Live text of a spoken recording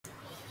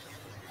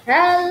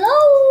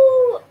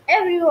Hello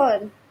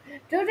everyone.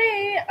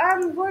 Today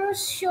I'm going to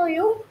show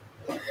you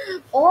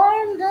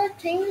all the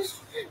things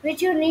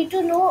which you need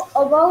to know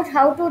about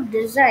how to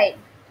design.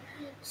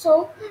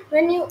 So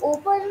when you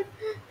open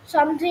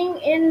something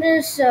in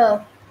this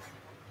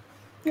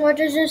what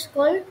is this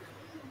called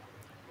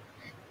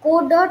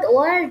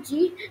code.org,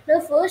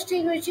 the first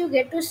thing which you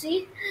get to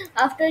see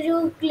after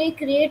you click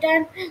create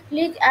and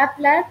click app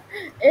lab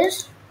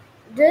is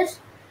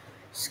this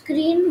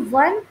screen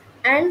 1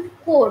 and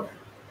code.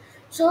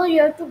 So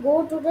you have to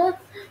go to the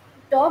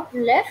top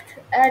left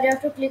and you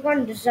have to click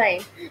on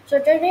design. So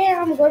today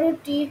I'm going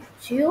to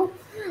teach you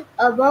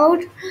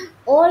about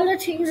all the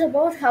things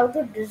about how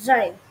to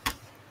design.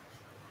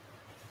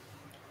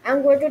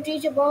 I'm going to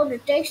teach about the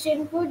text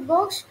input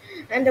box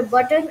and the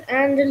button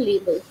and the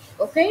label.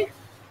 Okay.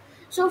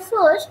 So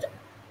first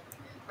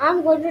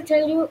I'm going to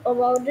tell you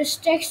about this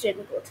text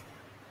input.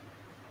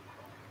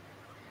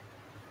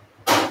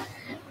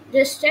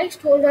 This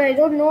text holder I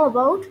don't know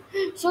about.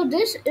 So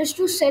this is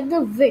to set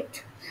the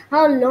width,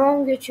 how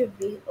long it should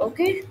be.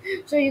 Okay,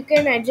 so you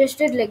can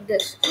adjust it like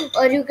this,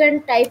 or you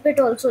can type it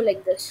also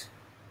like this.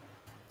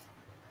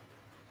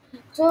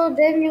 So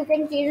then you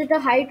can change the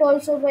height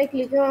also by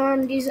clicking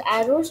on these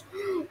arrows,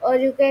 or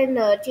you can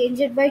change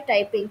it by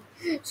typing.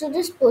 So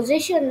this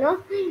position,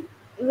 no,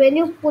 when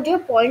you put your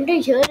pointer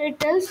here, it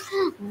tells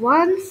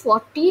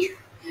 140.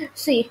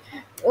 See,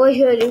 over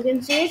here you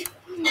can see it.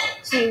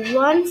 See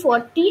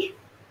 140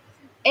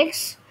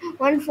 x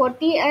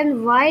 140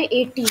 and y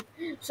 80.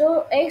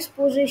 So x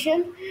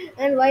position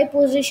and y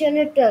position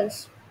it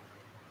tells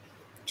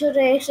to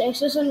the x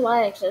axis and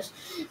y axis.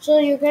 So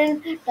you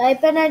can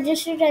type and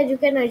adjust it, and you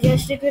can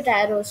adjust it with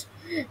arrows.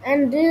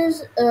 And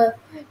this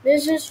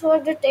is for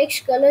the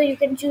text color. You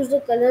can choose the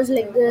colors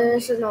like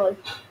this and all.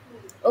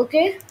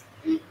 Okay.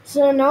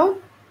 So now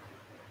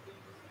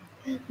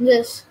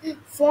this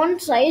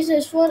font size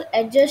is for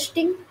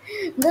adjusting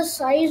the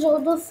size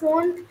of the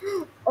font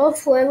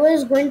of whoever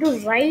is going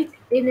to write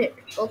in it.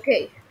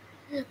 Okay.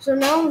 So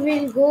now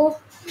we'll go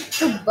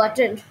to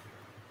button.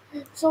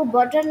 So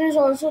button is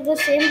also the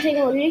same thing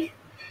only,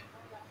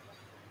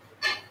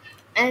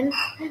 and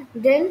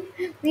then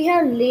we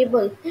have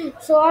label.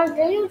 So I'll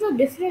tell you the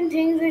different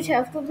things which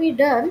have to be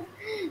done.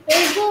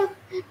 Like the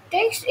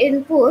text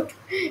input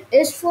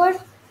is for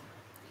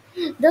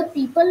the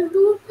people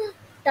to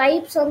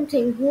type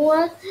something who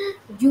are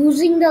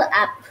using the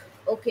app.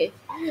 Okay,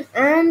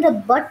 and the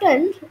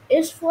button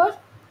is for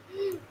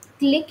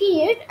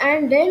clicking it,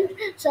 and then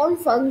some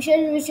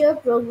function which you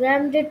have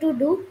programmed it to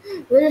do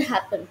will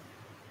happen.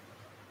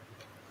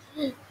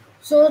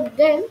 So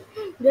then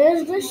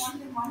there's this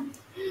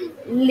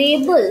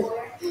label.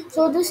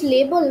 So this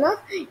label, na,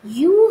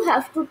 you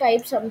have to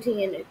type something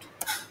in it.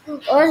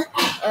 Or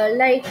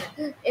like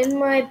in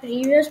my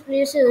previous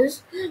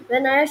places,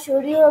 when I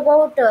showed you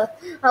about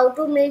how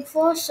to make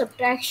for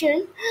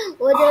subtraction,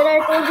 over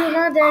there I told you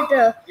na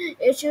that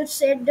it should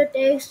set the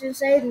text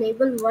inside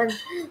label one.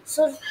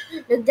 So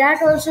like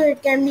that also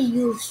it can be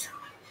used.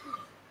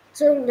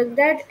 So like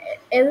that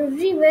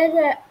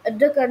everywhere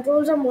the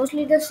controls are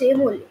mostly the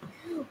same only.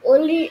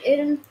 Only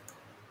in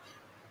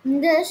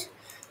this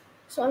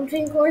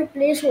something called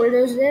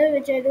placeholders there,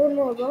 which I don't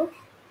know about.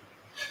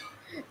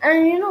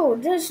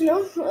 And this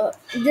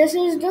this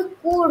is the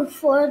code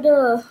for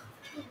the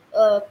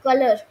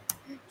color.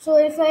 So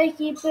if I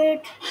keep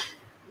it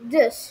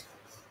this,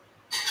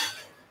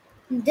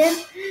 then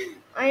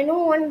I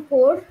know one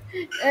code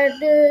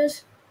that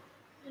is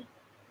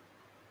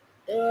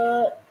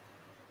uh,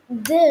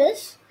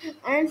 this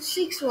and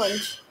six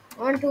ones.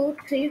 1, 2,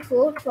 3,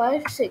 4,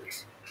 5,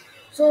 6.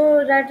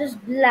 So that is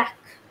black.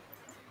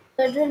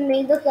 That will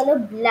make the color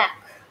black.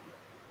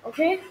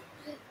 Okay.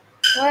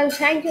 Well,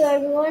 thank you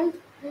everyone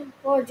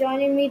for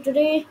joining me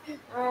today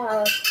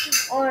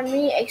on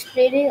me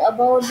explaining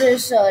about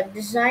this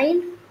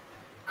design,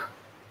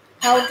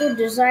 how to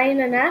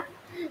design an app.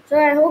 So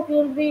I hope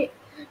you'll be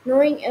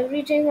knowing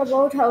everything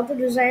about how to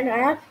design an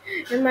app.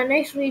 In my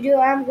next video,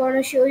 I'm going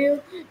to show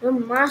you the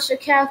master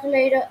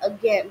calculator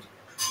again.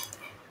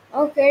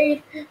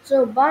 Okay,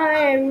 so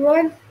bye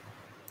everyone.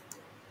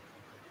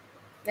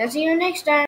 I'll see you next time.